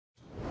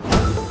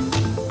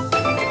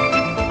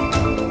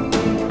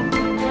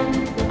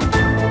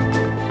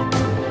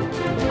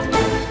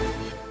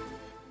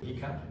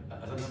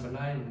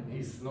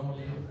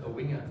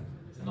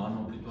C'est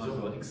normalement plutôt un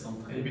joueur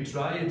excentré. We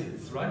tried,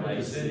 it's right what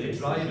you said, we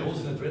tried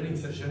also in the training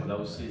session. On l'a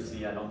aussi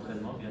essayé à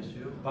l'entraînement, bien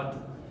sûr. But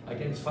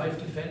against 5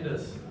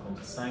 defenders,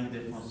 contre 5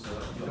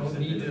 défenseurs, you don't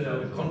need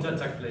a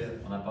counter-attack player.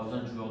 On n'a pas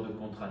besoin de joueurs de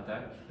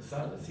contre-attaque.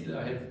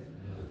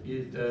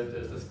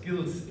 The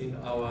skills in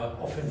our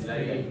offense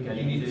play.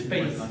 He needs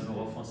space. Un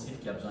joueur offensif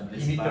qui a besoin he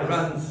needs the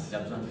runs. Il a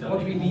besoin de faire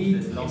what we need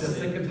in the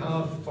second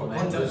half for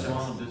counter-attacks.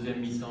 En deuxième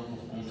mi-temps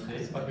pour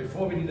contrer. But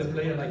before we need a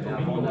player like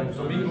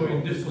Domingo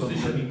in this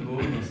position.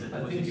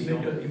 I think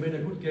he made a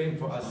good game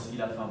for us.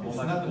 Il a fait un bon it's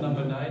match. Not the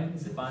number 9.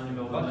 C'est pas un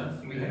numéro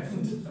 9. We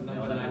haven't a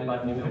number 9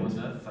 pas le numéro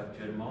 9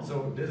 actuellement.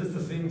 So this is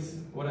the things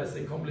what I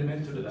say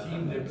compliment to the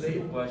team. They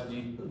play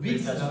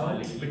weeks now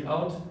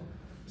without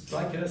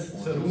strikers.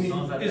 Zeruni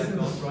isn't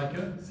a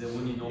striker.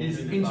 He's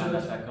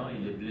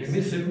injured. We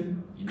miss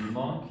him. Il nous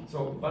manque.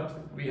 So, but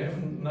we have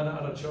none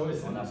other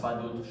choice. On n'a pas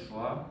d'autre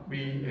choix.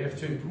 We have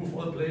to improve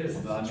all players.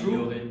 On doit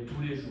améliorer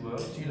tous les joueurs.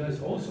 Sila is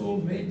also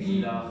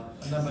maybe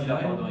number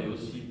 9,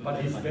 aussi,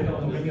 but he's better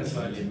on the winger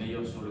side. Il est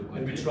meilleur sur le côté.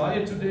 And we try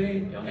it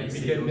today, and we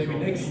get maybe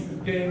next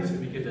games, and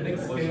we get the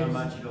next games.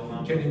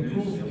 We can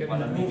improve, we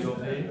can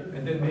improve,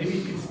 and then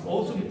maybe it's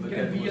also it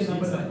can be a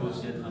number 9.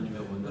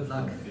 Good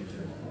luck.